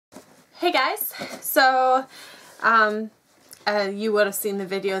Hey guys, so you would have seen the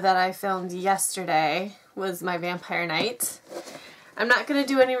video that I filmed yesterday was my vampire night. I'm not going to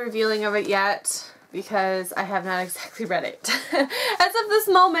do any revealing of it yet because I have not exactly read it. As of this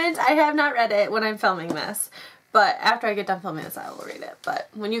moment, I have not read it when I'm filming this. But after I get done filming this, I will read it. But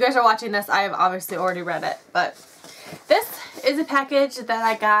when you guys are watching this, I have obviously already read it. But this is a package that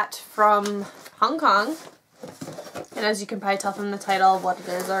I got from Hong Kong. And as you can probably tell from the title of what it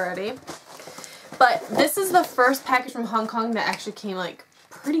is already. But this is the first package from Hong Kong that actually came like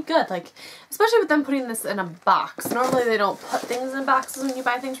pretty good. Like, especially with them putting this in a box. Normally they don't put things in boxes when you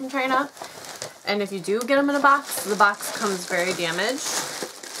buy things from China. And if you do get them in a box, the box comes very damaged.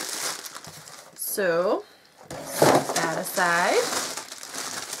 So, set that aside.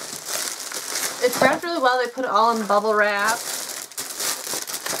 It's wrapped really well. They put it all in bubble wrap.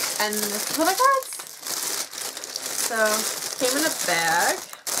 And this is what I got. So, came in a bag.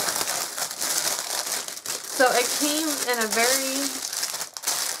 So it came in a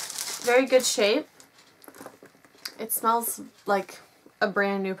very good shape. It smells like a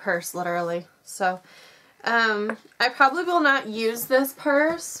brand new purse, literally. So, I probably will not use this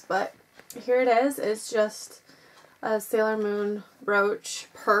purse, but here it is. It's just a Sailor Moon brooch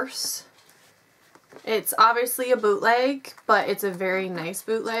purse. It's obviously a bootleg, but it's a very nice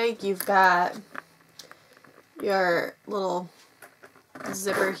bootleg. You've got your little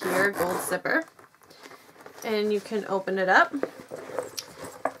zipper here, gold zipper, and you can open it up,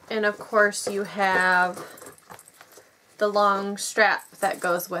 and of course you have the long strap that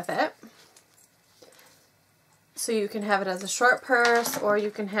goes with it, so you can have it as a short purse or you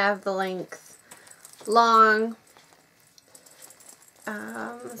can have the length long.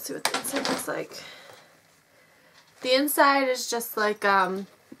 Let's see what the inside looks like. The inside is just like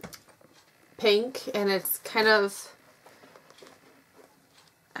pink, and it's kind of,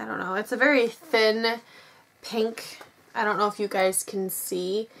 I don't know, it's a very thin pink. I don't know if you guys can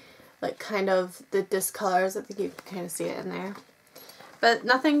see like kind of the discolors. I think you can kind of see it in there, but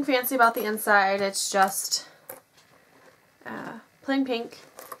nothing fancy about the inside. It's just plain pink.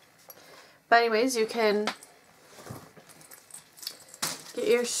 But anyways, you can get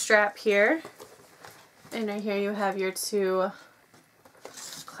your strap here, and right here you have your two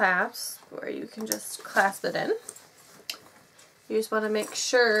clasps where you can just clasp it in. You just want to make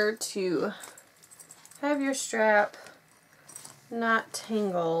sure to have your strap not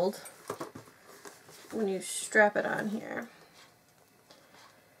tangled when you strap it on here.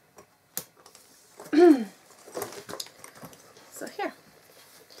 So here,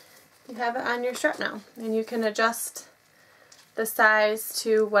 you have it on your strap now, and you can adjust the size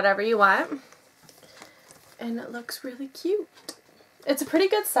to whatever you want, and it looks really cute. It's a pretty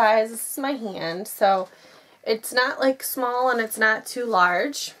good size. This is my hand, so it's not like small and it's not too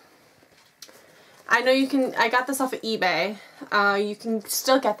large. I know you can, I got this off of eBay. You can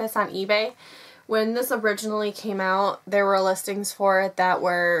still get this on eBay. When this originally came out, there were listings for it that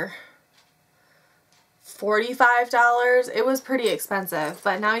were $45. It was pretty expensive,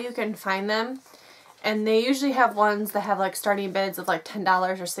 but now you can find them. And they usually have ones that have like starting bids of like $10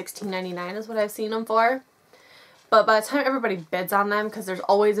 or $16.99 is what I've seen them for. But by the time everybody bids on them, because there's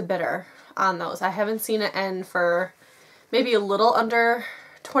always a bidder on those. I haven't seen it end for maybe a little under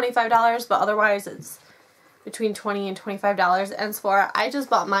 $25, but otherwise it's between $20 and $25 ends for. I just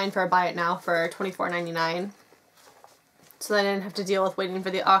bought mine for a buy it now for $24.99. So I didn't have to deal with waiting for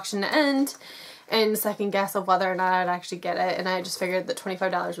the auction to end and second guess of whether or not I'd actually get it. And I just figured that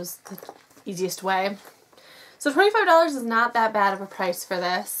 $25 was the easiest way. So $25 is not that bad of a price for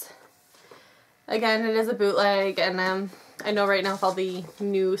this. Again, it is a bootleg, and I know right now with all the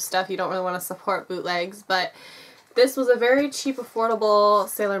new stuff you don't really want to support bootlegs, but this was a very cheap, affordable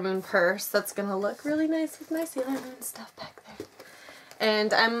Sailor Moon purse that's going to look really nice with my Sailor Moon stuff back there.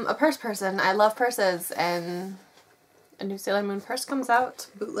 And I'm a purse person. I love purses, and a new Sailor Moon purse comes out,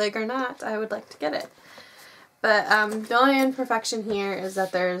 bootleg or not, I would like to get it. But the only imperfection here is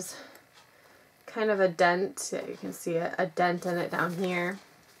that there's kind of a dent. Yeah, you can see it, a dent in it down here,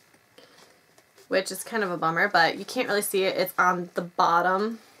 which is kind of a bummer, but you can't really see it. It's on the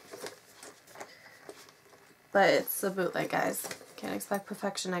bottom. But it's a bootleg, guys. Can't expect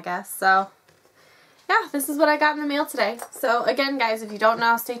perfection, I guess. So, yeah, this is what I got in the mail today. So, again, guys, if you don't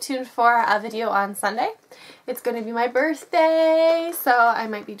know, stay tuned for a video on Sunday. It's going to be my birthday, so I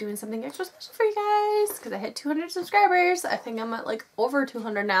might be doing something extra special for you guys, because I hit 200 subscribers. I think I'm at, like, over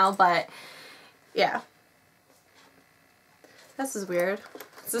 200 now, but, yeah. This is weird.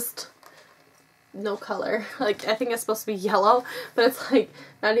 It's just no color. Like, I think it's supposed to be yellow, but it's like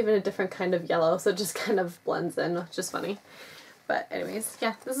not even a different kind of yellow, so it just kind of blends in, which is funny. But anyways,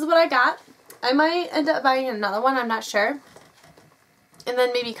 yeah, this is what I got. I might end up buying another one, I'm not sure. And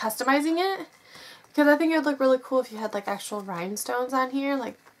then maybe customizing it. Because I think it would look really cool if you had like actual rhinestones on here,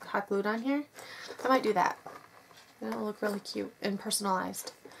 like hot glued on here. I might do that. It'll look really cute and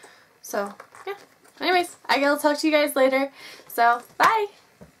personalized. So, yeah. Anyways, I will talk to you guys later. So, bye!